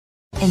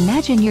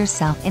Imagine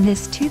yourself in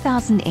this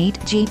 2008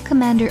 Jeep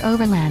Commander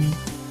Overland.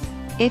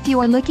 If you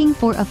are looking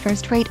for a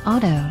first-rate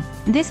auto,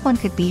 this one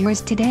could be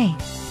yours today.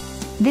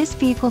 This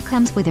vehicle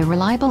comes with a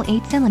reliable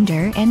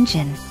 8-cylinder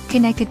engine,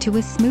 connected to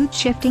a smooth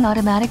shifting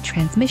automatic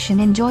transmission.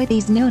 Enjoy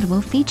these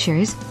notable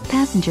features: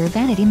 passenger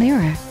vanity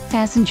mirror,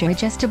 passenger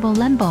adjustable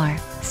lumbar,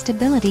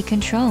 stability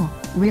control,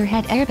 rear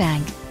head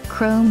airbag,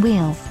 chrome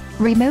wheels,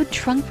 remote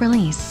trunk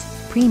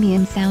release,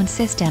 premium sound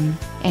system,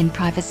 and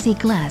privacy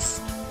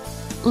glass.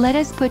 Let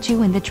us put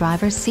you in the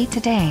driver's seat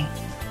today.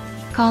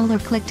 Call or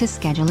click to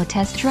schedule a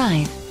test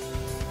drive.